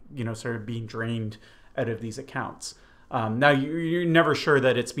money sort of being drained out of these accounts. Now you're never sure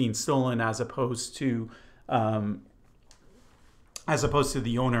that it's being stolen as opposed to the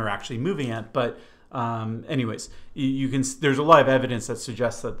owner actually moving it. But anyways, there's a lot of evidence that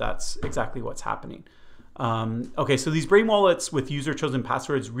suggests that that's exactly what's happening. Okay, so these brain wallets with user-chosen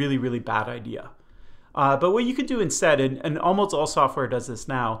passwords, really, really bad idea. But what you can do instead, and almost all software does this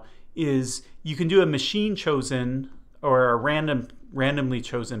now, is you can do a machine-chosen or a randomly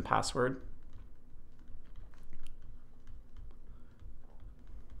chosen password.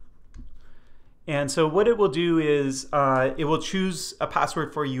 And so what it will do is it will choose a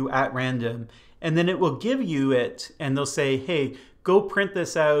password for you at random, and then it will give you it, and they'll say, hey, go print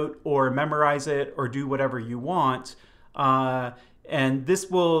this out or memorize it or do whatever you want. And this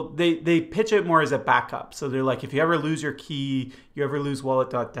will, they pitch it more as a backup. So they're like, if you ever lose your key, you ever lose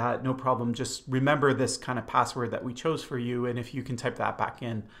wallet.dat, no problem. Just remember this kind of password that we chose for you. And if you can type that back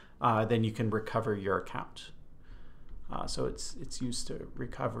in, then you can recover your account. So it's used to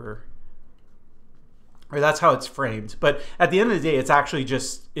recover, or that's how it's framed. But at the end of the day, it's actually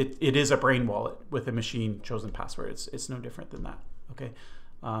just, it is a brain wallet with a machine chosen password. It's no different than that, okay?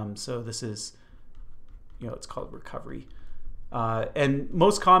 So this is, it's called recovery. And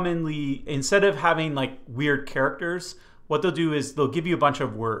most commonly, instead of having like weird characters, what they'll do is they'll give you a bunch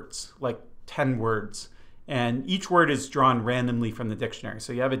of words, like 10 words, and each word is drawn randomly from the dictionary.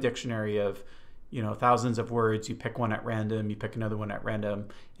 So you have a dictionary of, thousands of words. You pick one at random, you pick another one at random.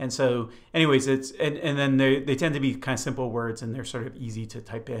 And so anyways, and then they tend to be kind of simple words, and they're sort of easy to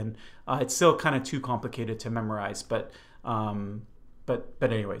type in. It's still kind of too complicated to memorize, but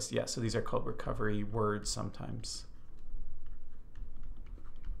anyways, yeah, so these are called recovery words sometimes.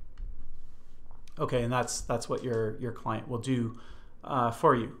 Okay, and that's what your client will do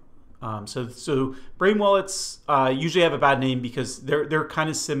for you. So brain wallets usually have a bad name because they're kind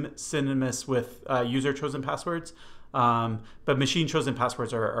of synonymous with user chosen passwords, but machine chosen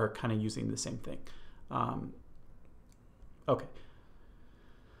passwords are kind of using the same thing. Okay.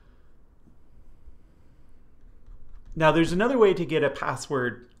 Now there's another way to get a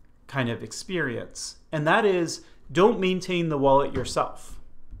password kind of experience, and that is don't maintain the wallet yourself.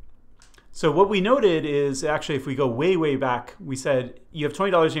 So what we noted is actually, if we go way back, we said you have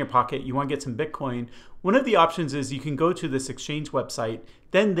 $20 in your pocket, you want to get some Bitcoin. One of the options is you can go to this exchange website,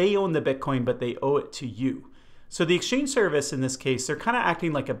 then they own the Bitcoin, but they owe it to you. So the exchange service in this case, they're kind of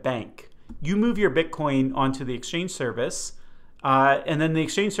acting like a bank. You move your Bitcoin onto the exchange service, and then the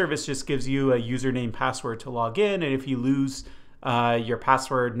exchange service just gives you a username password to log in. And if you lose your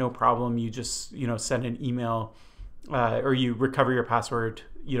password, no problem. You just send an email or you recover your password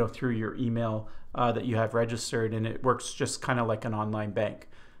through your email that you have registered, and it works just kind of like an online bank.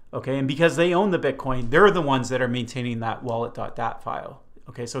 Okay, and because they own the Bitcoin, they're the ones that are maintaining that wallet.dat file.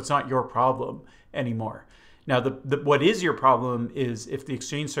 Okay, so it's not your problem anymore. Now, what is your problem is if the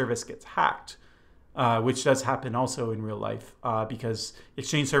exchange service gets hacked, which does happen also in real life, because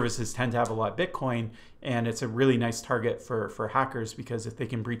exchange services tend to have a lot of Bitcoin, and it's a really nice target for hackers, because if they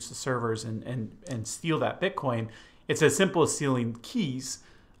can breach the servers and steal that Bitcoin, it's as simple as stealing keys.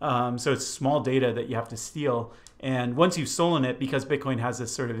 So it's small data that you have to steal. And once you've stolen it, because Bitcoin has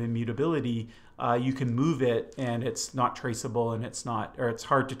this sort of immutability, you can move it and it's not traceable, and it's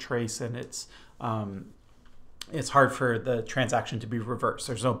hard to trace, and it's hard for the transaction to be reversed.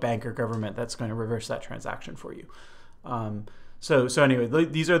 There's no bank or government that's going to reverse that transaction for you. So anyway,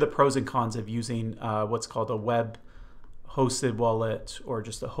 these are the pros and cons of using what's called a web hosted wallet, or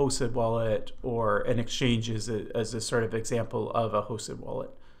just a hosted wallet, or an exchange as a sort of example of a hosted wallet.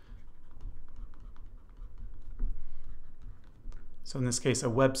 So in this case, a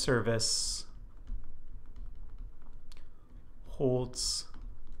web service holds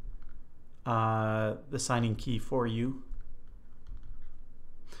the signing key for you.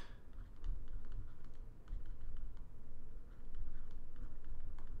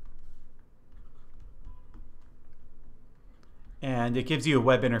 And it gives you a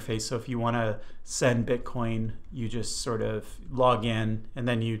web interface. So if you want to send Bitcoin, you just sort of log in, and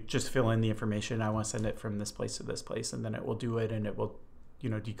then you just fill in the information. I want to send it from this place to this place, and then it will do it, and it will,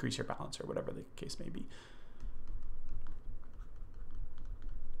 decrease your balance or whatever the case may be.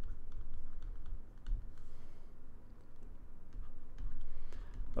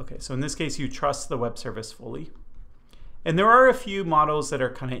 Okay, so in this case, you trust the web service fully. And there are a few models that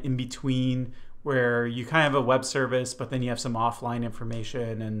are kind of in between, where you kind of have a web service, but then you have some offline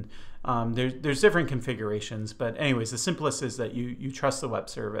information, and there's different configurations. But anyways, the simplest is that you trust the web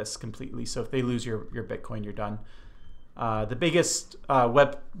service completely. So if they lose your Bitcoin, you're done. The biggest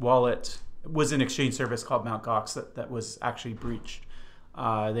web wallet was an exchange service called Mt. Gox that was actually breached.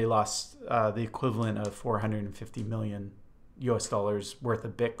 They lost the equivalent of $450 million US worth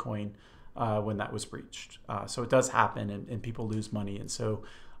of Bitcoin when that was breached. So it does happen, and people lose money. And so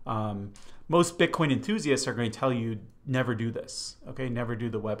most Bitcoin enthusiasts are going to tell you never do this. Okay, never do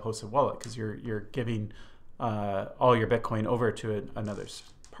the web hosted wallet, because you're giving all your Bitcoin over to another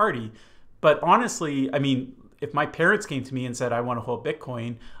party. But honestly, I mean, if my parents came to me and said I want to hold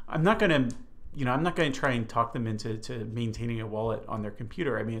Bitcoin, I'm not going to try and talk them into maintaining a wallet on their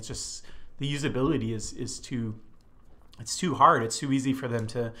computer. I mean, it's just the usability is too hard. It's too easy for them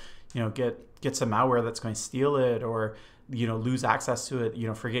to get some malware that's going to steal it, or lose access to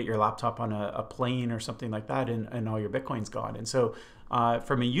it, forget your laptop on a plane or something like that, and all your Bitcoin's gone. And so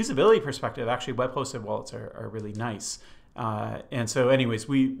from a usability perspective, actually web hosted wallets are really nice. And so anyways,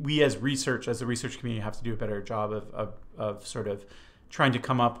 we as the research community, have to do a better job of sort of trying to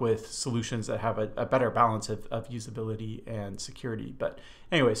come up with solutions that have a better balance of usability and security. But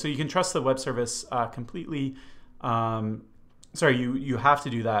anyway, so you can trust the web service completely. You have to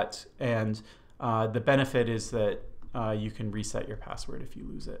do that. And the benefit is that you can reset your password if you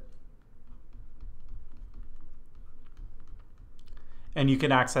lose it. And you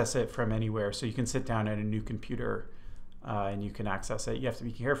can access it from anywhere. So you can sit down at a new computer and you can access it. You have to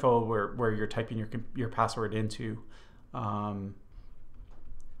be careful where you're typing your password into. But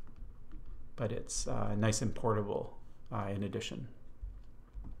it's nice and portable in addition.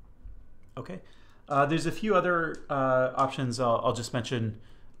 Okay. There's a few other options I'll just mention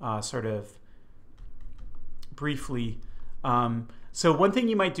sort of briefly. So one thing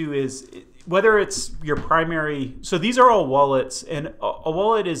you might do is, whether it's your primary, so these are all wallets, and a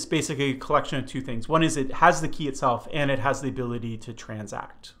wallet is basically a collection of two things. One is it has the key itself, and it has the ability to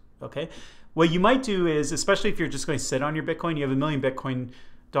transact, okay? What you might do is, especially if you're just going to sit on your Bitcoin, you have $1 million Bitcoin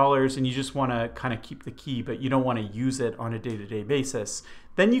dollars and you just want to kind of keep the key, but you don't want to use it on a day-to-day basis,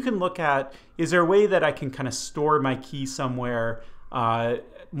 then you can look at, is there a way that I can kind of store my key somewhere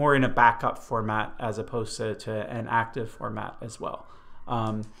more in a backup format as opposed to an active format as well.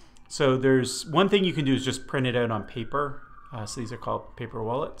 So there's one thing you can do is just print it out on paper. So these are called paper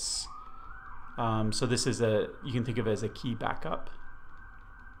wallets. So this is you can think of it as a key backup.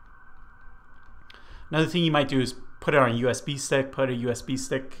 Another thing you might do is put it on a USB stick, put a USB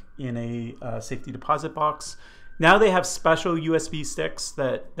stick in a safety deposit box. Now they have special USB sticks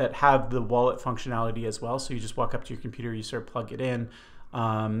that have the wallet functionality as well. So you just walk up to your computer, you sort of plug it in.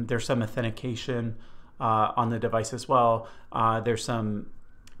 There's some authentication on the device as well. There's some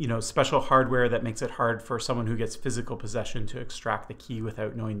special hardware that makes it hard for someone who gets physical possession to extract the key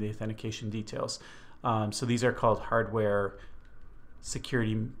without knowing the authentication details. So these are called hardware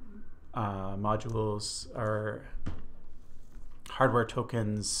security modules or hardware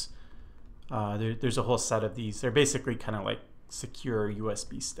tokens. There's a whole set of these. They're basically kind of like secure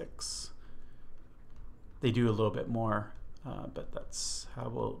USB sticks. They do a little bit more, but that's how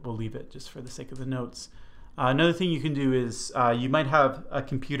we'll leave it just for the sake of the notes. Another thing you can do is you might have a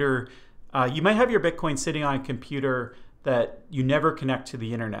computer, you might have your Bitcoin sitting on a computer that you never connect to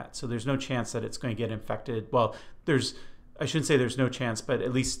the internet. So there's no chance that it's going to get infected. Well, I shouldn't say there's no chance, but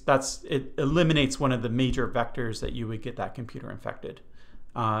at least it eliminates one of the major vectors that you would get that computer infected.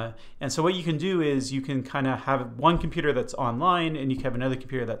 And so what you can do is you can kind of have one computer that's online and you can have another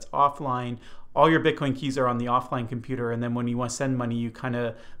computer that's offline. All your Bitcoin keys are on the offline computer, and then when you want to send money, you kind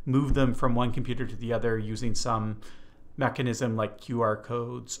of move them from one computer to the other using some mechanism like QR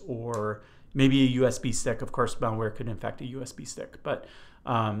codes or maybe a USB stick. Of course, malware could infect a USB stick, but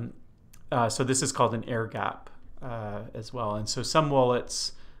so this is called an air gap as well. And so some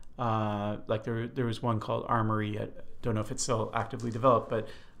wallets, like there was one called Armory. I don't know if it's still actively developed, but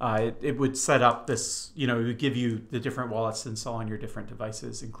it would set up this, it would give you the different wallets to install on your different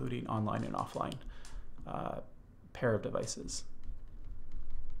devices, including online and offline pair of devices.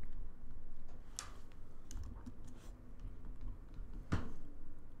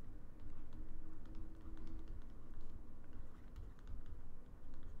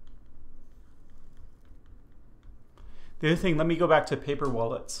 The other thing, let me go back to paper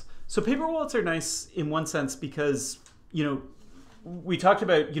wallets. So paper wallets are nice in one sense because, we talked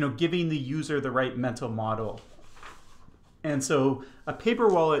about, giving the user the right mental model. And so a paper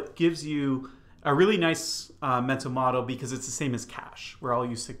wallet gives you a really nice mental model because it's the same as cash. We're all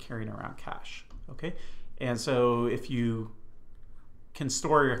used to carrying around cash, okay? And so if you can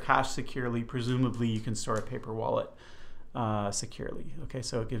store your cash securely, presumably you can store a paper wallet securely, okay?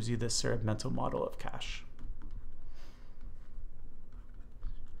 So it gives you this sort of mental model of cash.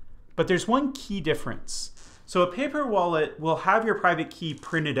 But there's one key difference. So a paper wallet will have your private key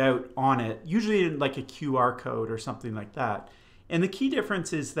printed out on it, usually in like a QR code or something like that. And the key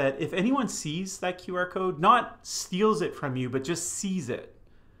difference is that if anyone sees that QR code, not steals it from you, but just sees it,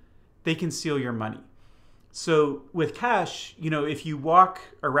 they can steal your money. So with cash, if you walk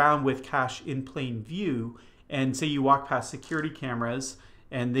around with cash in plain view, and say you walk past security cameras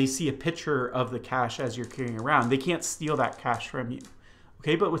and they see a picture of the cash as you're carrying around, they can't steal that cash from you.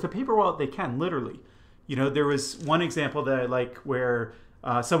 Okay, but with a paper wallet, they can, literally. There was one example that I like where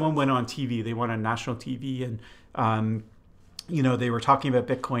someone went on TV. They went on national TV and, they were talking about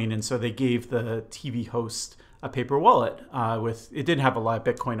Bitcoin. And so they gave the TV host a paper wallet it didn't have a lot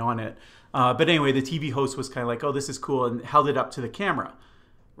of Bitcoin on it. But anyway, the TV host was kind of like, oh, this is cool, and held it up to the camera,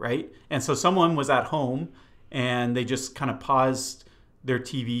 right? And so someone was at home and they just kind of paused their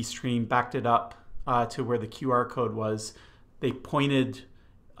TV stream, backed it up to where the QR code was. They pointed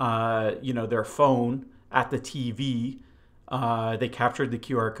their phone at the TV, they captured the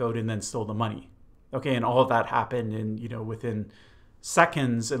QR code and then stole the money. Okay, and all of that happened in, within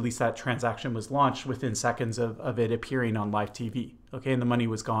seconds, at least that transaction was launched within seconds of it appearing on live TV. Okay, and the money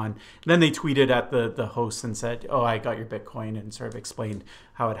was gone. And then they tweeted at the host and said, oh, I got your Bitcoin, and sort of explained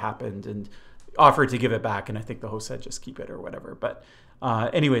how it happened and offered to give it back. And I think the host said, just keep it or whatever. But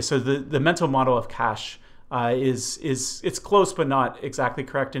anyway, so the mental model of cash it's close but not exactly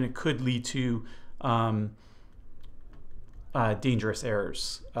correct, and it could lead to dangerous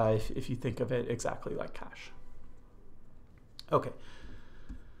errors if you think of it exactly like cash. Okay.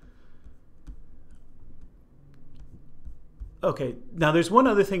 Okay, now there's one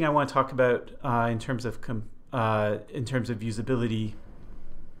other thing I want to talk about in terms of usability.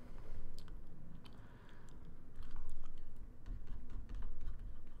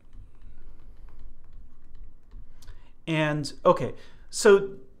 And okay, so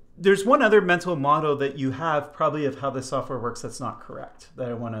there's one other mental model that you have probably of how the software works that's not correct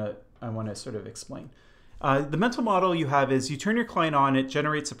that I want to sort of explain. The mental model you have is you turn your client on, it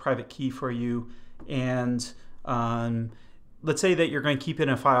generates a private key for you, and let's say that you're going to keep it in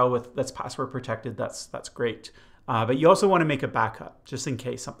a file that's password protected. That's great. But you also want to make a backup just in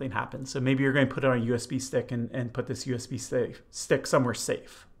case something happens. So maybe you're going to put it on a USB stick and put this USB stick somewhere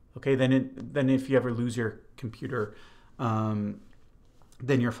safe. Okay, then if you ever lose your computer, then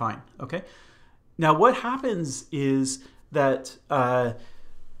you're fine. Okay. Now what happens is that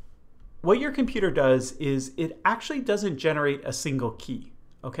what your computer does is it actually doesn't generate a single key.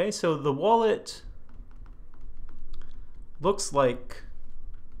 Okay, so the wallet looks like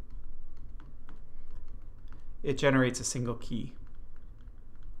it generates a single key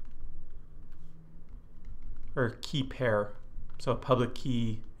or key pair. So a public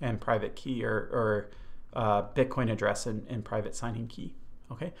key and private key, or Bitcoin address and private signing key.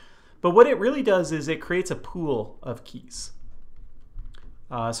 Okay, but what it really does is it creates a pool of keys.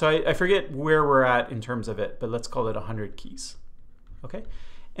 So I forget where we're at in terms of it, but let's call it 100 keys. Okay,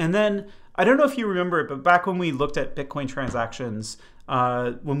 and then I don't know if you remember it, but back when we looked at Bitcoin transactions,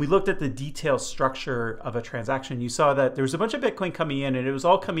 when we looked at the detailed structure of a transaction, you saw that there was a bunch of Bitcoin coming in, and it was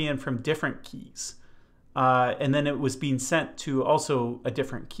all coming in from different keys. And then it was being sent to also a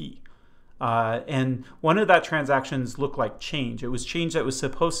different key. And one of that transactions looked like change. It was change that was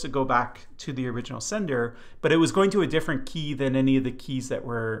supposed to go back to the original sender, but it was going to a different key than any of the keys that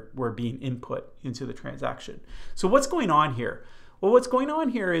were being input into the transaction. So what's going on here? Well, what's going on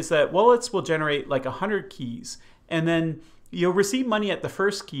here is that wallets will generate like 100 keys, and then you'll receive money at the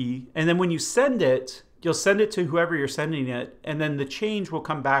first key, and then when you send it, you'll send it to whoever you're sending it, and then the change will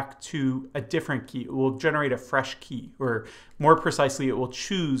come back to a different key. It will generate a fresh key, or more precisely, it will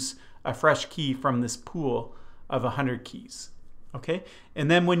choose a fresh key from this pool of 100 keys. Okay,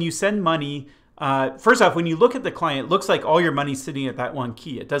 and then when you send money, first off, when you look at the client, it looks like all your money's sitting at that one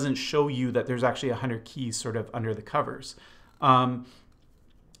key. It doesn't show you that there's actually 100 keys sort of under the covers.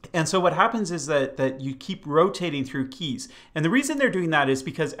 And so what happens is that you keep rotating through keys. And the reason they're doing that is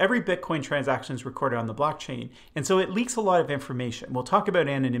because every Bitcoin transaction is recorded on the blockchain. And so it leaks a lot of information. We'll talk about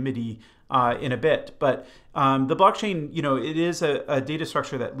anonymity in a bit, but the blockchain, it is a data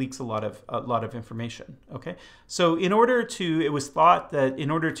structure that leaks a lot of information. Okay, so it was thought that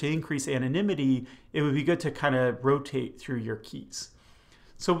in order to increase anonymity, it would be good to kind of rotate through your keys.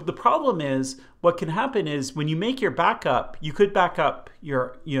 So the problem is, what can happen is when you make your backup, you could back up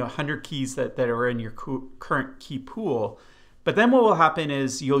your 100 keys that are in your current key pool. But then what will happen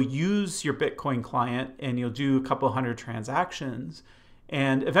is you'll use your Bitcoin client and you'll do a couple hundred transactions.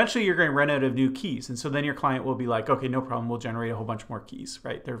 And eventually you're going to run out of new keys. And so then your client will be like, okay, no problem, we'll generate a whole bunch more keys,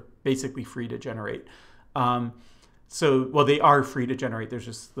 right? They're basically free to generate. Well, they are free to generate. There's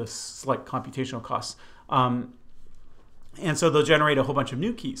just this slight computational costs. And so they'll generate a whole bunch of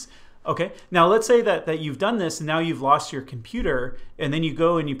new keys. Okay, now let's say that you've done this and now you've lost your computer, and then you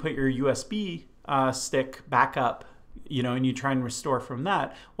go and you put your USB stick back up, and you try and restore from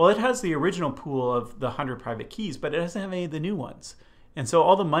that. Well, it has the original pool of the 100 private keys, but it doesn't have any of the new ones. And so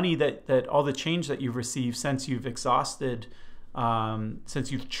all the money all the change that you've received since you've exhausted,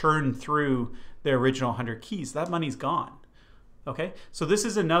 since you've churned through the original 100 keys, that money's gone. Okay, so this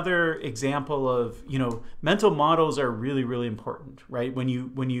is another example of, mental models are really, really important, right? When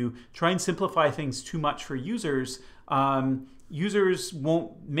you try and simplify things too much for users, users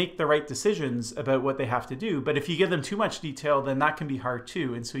won't make the right decisions about what they have to do. But if you give them too much detail, then that can be hard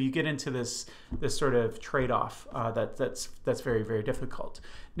too. And so you get into this sort of trade-off that's very, very difficult.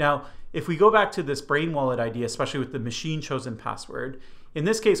 Now, if we go back to this brain wallet idea, especially with the machine chosen password, in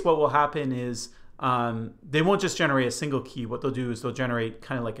this case, what will happen is they won't just generate a single key. What they'll do is they'll generate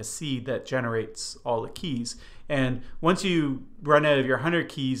kind of like a seed that generates all the keys. And once you run out of your 100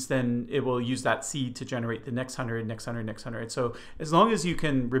 keys, then it will use that seed to generate the next 100, next 100, next 100. So as long as you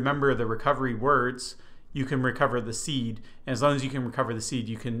can remember the recovery words, you can recover the seed. And as long as you can recover the seed,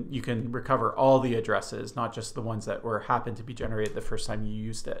 you can recover all the addresses, not just the ones that happened to be generated the first time you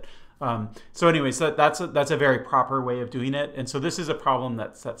used it. So anyways, that's a very proper way of doing it. And so this is a problem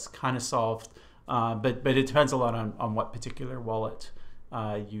that's kind of solved. But it depends a lot on what particular wallet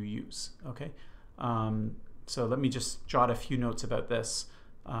you use. Okay, so let me just jot a few notes about this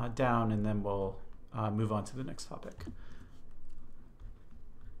down, and then we'll move on to the next topic.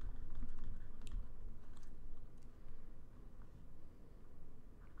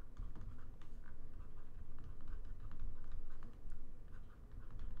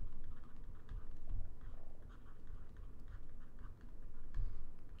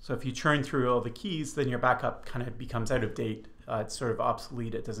 So if you churn through all the keys, then your backup kind of becomes out of date. It's sort of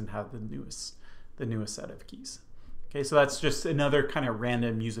obsolete. It doesn't have the newest set of keys. Okay, so that's just another kind of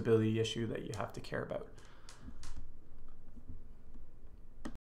random usability issue that you have to care about.